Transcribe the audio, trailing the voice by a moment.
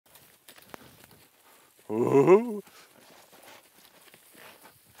Ooh.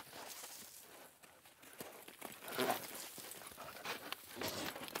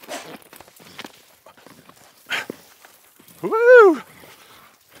 Woo!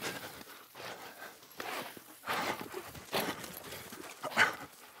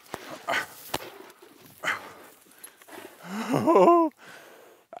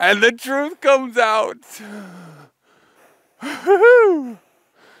 And the truth comes out.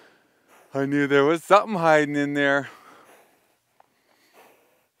 I knew there was something hiding in there.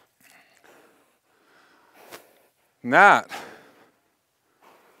 And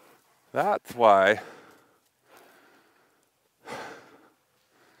that's why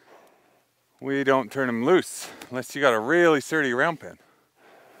we don't turn him loose unless you got a really sturdy round pen.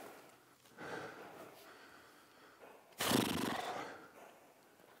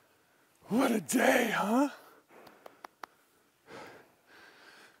 What a day, huh?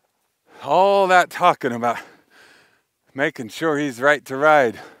 All that talking about making sure he's right to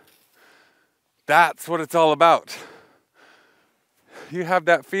ride. That's what it's all about. You have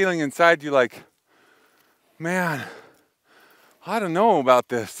that feeling inside you like, man, I don't know about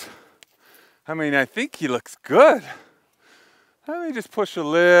this. I mean, I think he looks good. Let me just push a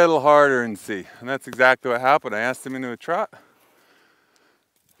little harder and see. And that's exactly what happened. I asked him into a trot.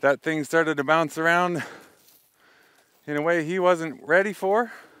 That thing started to bounce around in a way he wasn't ready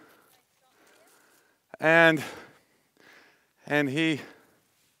for. And he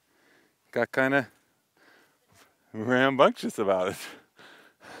got kind of rambunctious about it.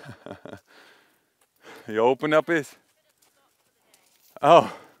 He opened up his...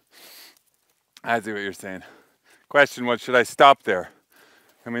 Oh, I see what you're saying. Question was, should I stop there?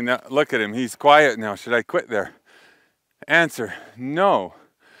 I mean, look at him. He's quiet now. Should I quit there? Answer, no.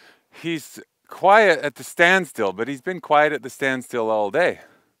 He's quiet at the standstill, but he's been quiet at the standstill all day.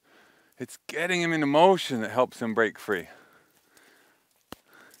 It's getting him into motion that helps him break free.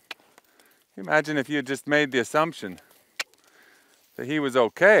 Imagine if you had just made the assumption that he was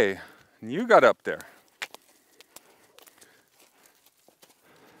okay and you got up there.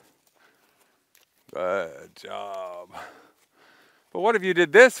 Good job. But what if you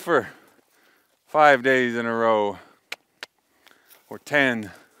did this for 5 days in a row? Or 10?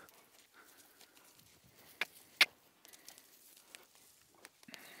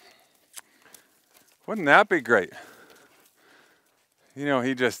 Wouldn't that be great? You know,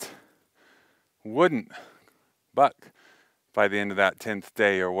 he just wouldn't buck by the end of that 10th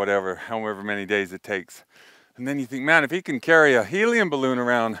day or whatever, however many days it takes. And then you think, man, if he can carry a helium balloon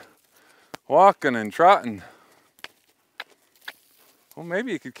around, walking and trotting, well,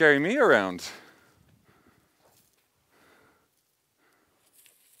 maybe he could carry me around.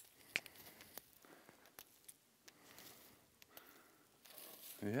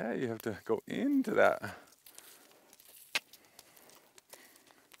 Yeah, you have to go into that.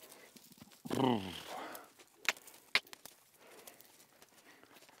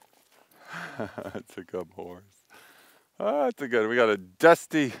 That's a good horse. Oh, that's a good. We got a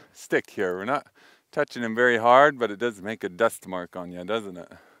dusty stick here. We're not touching him very hard, but it does make a dust mark on you, doesn't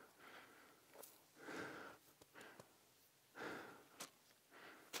it?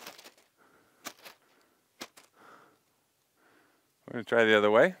 We're going to try the other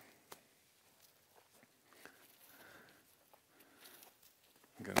way.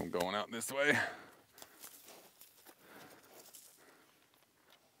 Get him going out this way.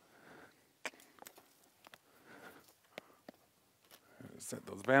 Set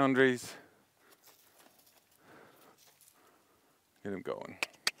those boundaries. Get him going.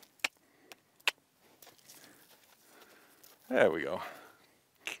 There we go.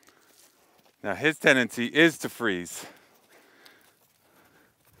 Now his tendency is to freeze,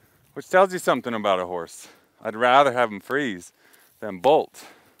 which tells you something about a horse. I'd rather have him freeze than bolt,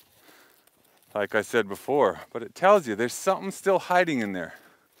 like I said before. But it tells you there's something still hiding in there.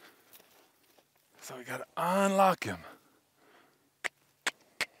 So we gotta unlock him.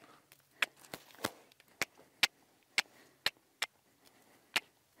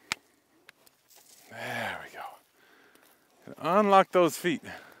 There we go. Unlock those feet.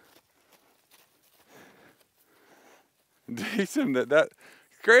 Teach him that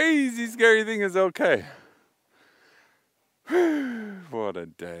crazy, scary thing is okay. What a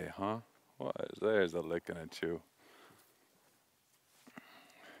day, huh? There's a licking at you.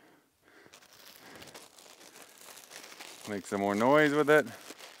 Make some more noise with it.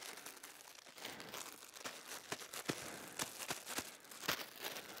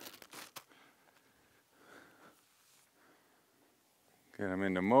 Get him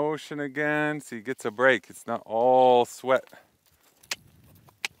into motion again. So he gets a break. It's not all sweat.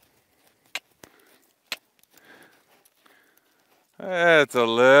 It's a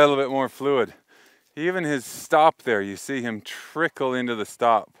little bit more fluid. Even his stop there, you see him trickle into the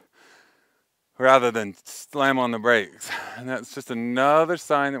stop rather than slam on the brakes. And that's just another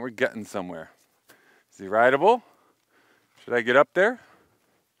sign that we're getting somewhere. Is he rideable? Should I get up there?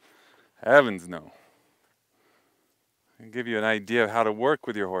 Heavens no. I can give you an idea of how to work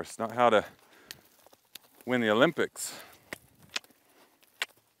with your horse, not how to win the Olympics.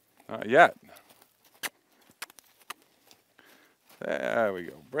 Not yet. There we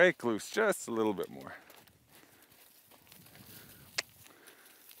go. Break loose just a little bit more.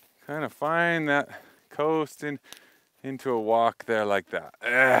 Kind of find that coast into a walk there like that.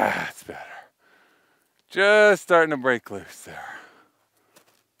 That's better. Just starting to break loose there.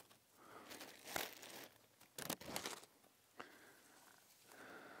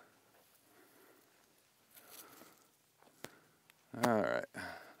 All right.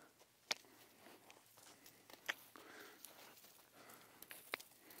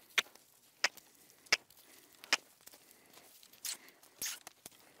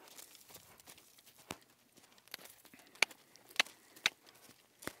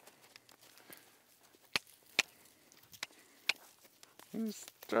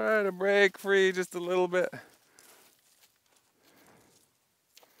 Just try to break free just a little bit.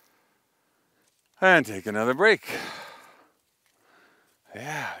 And take another break.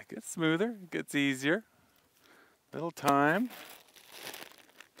 Yeah, it gets smoother, it gets easier. Little time.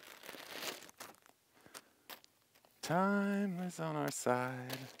 Time is on our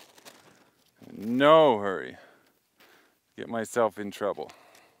side. No hurry. Get myself in trouble.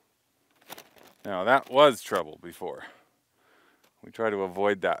 Now that was trouble before. We try to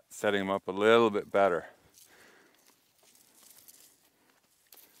avoid that, setting them up a little bit better.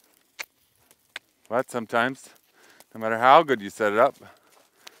 But sometimes, no matter how good you set it up,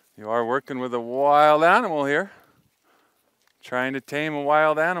 you are working with a wild animal here. Trying to tame a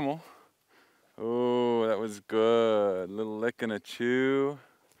wild animal. Oh, that was good. A little lick and a chew.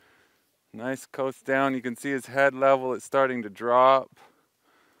 Nice coast down. You can see his head level, it's starting to drop.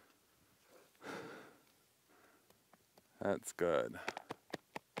 That's good.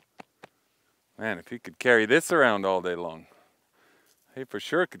 Man, if he could carry this around all day long, he for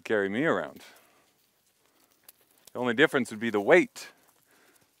sure could carry me around. The only difference would be the weight.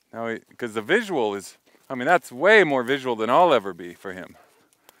 Now, because the visual is, I mean, that's way more visual than I'll ever be for him.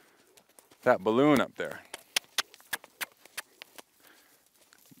 That balloon up there.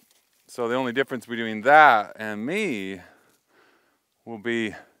 So the only difference between that and me will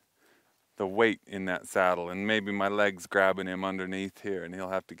be the weight in that saddle, and maybe my legs grabbing him underneath here, and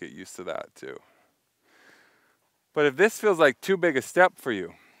he'll have to get used to that too. But if this feels like too big a step for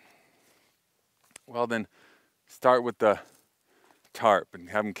you, well then start with the tarp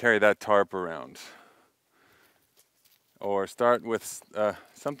and have him carry that tarp around. Or start with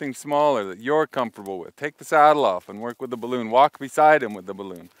something smaller that you're comfortable with. Take the saddle off and work with the balloon. Walk beside him with the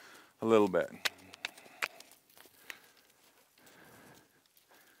balloon a little bit.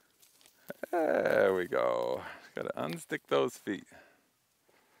 There we go. Got to unstick those feet.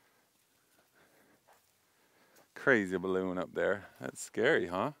 Crazy balloon up there. That's scary,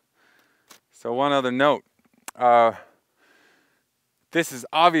 huh? So one other note. This is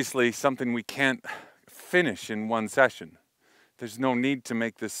obviously something we can't finish in one session. There's no need to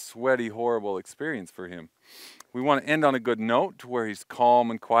make this sweaty, horrible experience for him. We want to end on a good note to where he's calm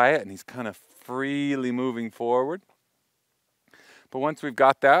and quiet and he's kind of freely moving forward. But once we've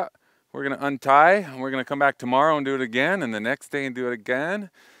got that, we're going to untie and we're going to come back tomorrow and do it again, and the next day and do it again,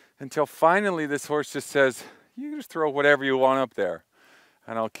 until finally this horse just says, you just throw whatever you want up there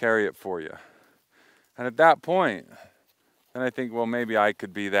and I'll carry it for you. And at that point, then I think, well, maybe I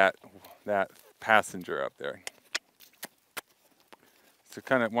could be that passenger up there. So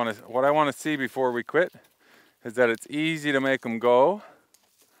kind of what I want to see before we quit is that it's easy to make him go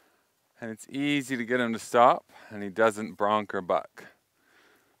and it's easy to get him to stop and he doesn't bronc or buck.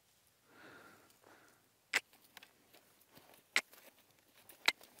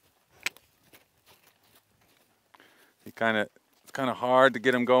 It's kind of hard to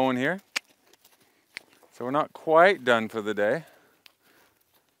get him going here. So we're not quite done for the day.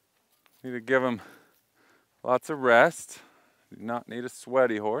 Need to give him lots of rest. Do not need a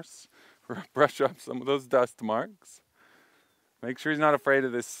sweaty horse. Brush off some of those dust marks. Make sure he's not afraid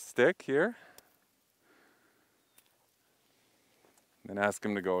of this stick here. Then ask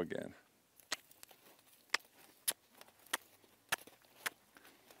him to go again.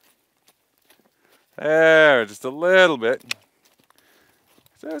 There, just a little bit.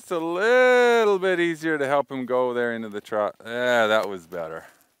 Just a little bit easier to help him go there into the trot. Yeah, that was better.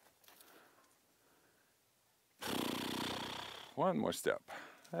 One more step.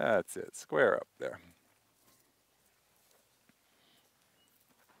 That's it. Square up there.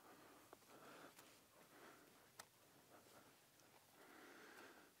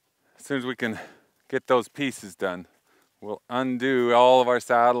 As soon as we can get those pieces done, we'll undo all of our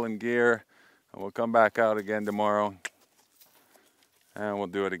saddle and gear, and we'll come back out again tomorrow, and we'll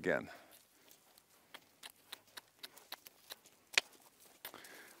do it again.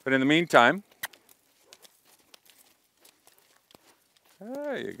 But in the meantime,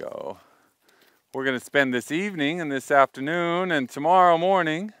 there you go. We're going to spend this evening and this afternoon and tomorrow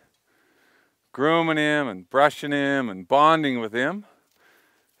morning grooming him and brushing him and bonding with him,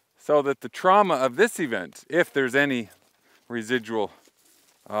 so that the trauma of this event, if there's any residual,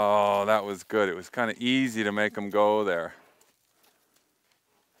 oh, that was good. It was kind of easy to make him go there.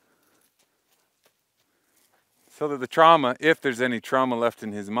 So that the trauma, if there's any trauma left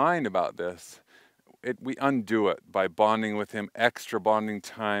in his mind about this, we undo it by bonding with him, extra bonding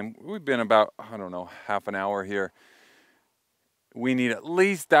time. We've been about, I don't know, half an hour here. We need at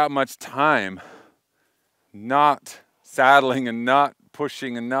least that much time, not saddling and not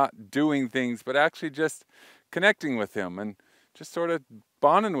pushing and not doing things, but actually just connecting with him and just sort of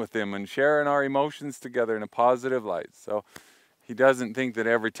bonding with him and sharing our emotions together in a positive light. So he doesn't think that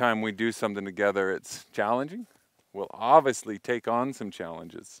every time we do something together it's challenging. We'll obviously take on some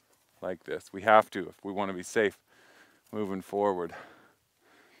challenges like this. We have to if we want to be safe moving forward.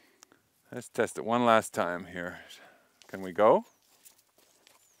 Let's test it one last time here. Can we go?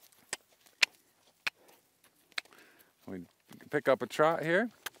 We pick up a trot here.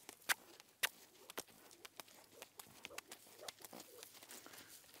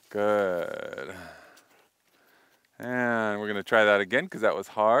 Good. And we're going to try that again because that was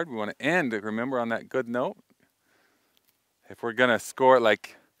hard. We want to end, remember, on that good note. If we're going to score it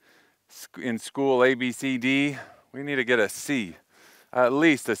like in school A, B, C, D, we need to get a C. At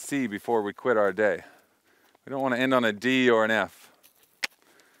least a C before we quit our day. We don't want to end on a D or an F.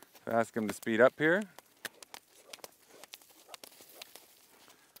 So ask him to speed up here.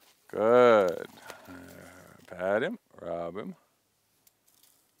 Good. Pat him, rub him.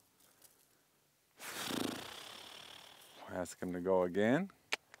 Ask him to go again.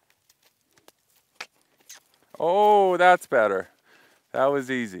 Oh, that's better. That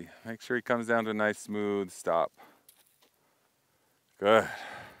was easy. Make sure he comes down to a nice smooth stop. Good.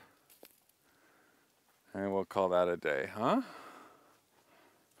 And we'll call that a day, huh?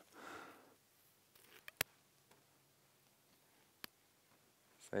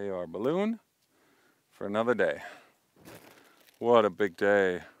 Say our balloon for another day. What a big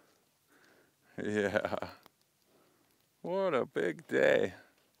day. Yeah. What a big day.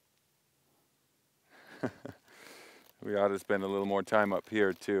 We ought to spend a little more time up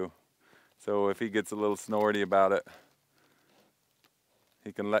here too. So if he gets a little snorty about it,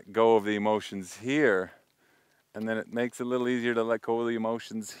 he can let go of the emotions here, and then it makes it a little easier to let go of the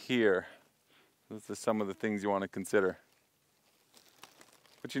emotions here. Those are some of the things you want to consider.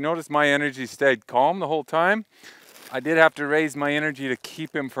 But you notice my energy stayed calm the whole time. I did have to raise my energy to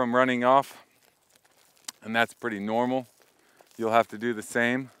keep him from running off, and that's pretty normal. You'll have to do the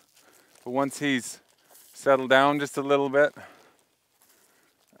same. But once he's settled down just a little bit,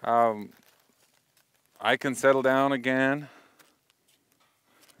 I can settle down again,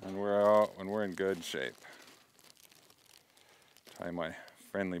 and we're in good shape. Tie my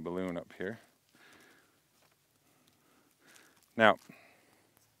friendly balloon up here. Now,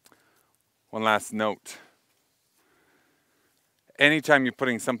 one last note. Anytime you're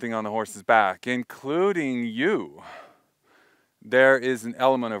putting something on the horse's back, including you, there is an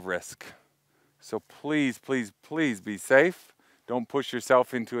element of risk. So please, please, please be safe. Don't push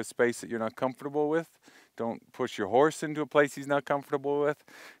yourself into a space that you're not comfortable with. Don't push your horse into a place he's not comfortable with.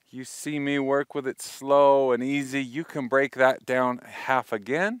 You see me work with it slow and easy. You can break that down half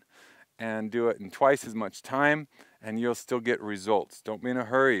again and do it in twice as much time, and you'll still get results. Don't be in a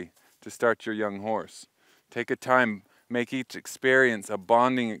hurry to start your young horse. Take a time, make each experience a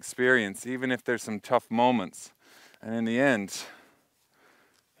bonding experience, even if there's some tough moments. And in the end,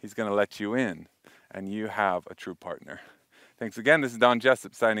 he's going to let you in, and you have a true partner. Thanks again. This is Don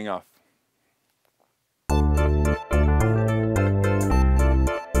Jessup signing off.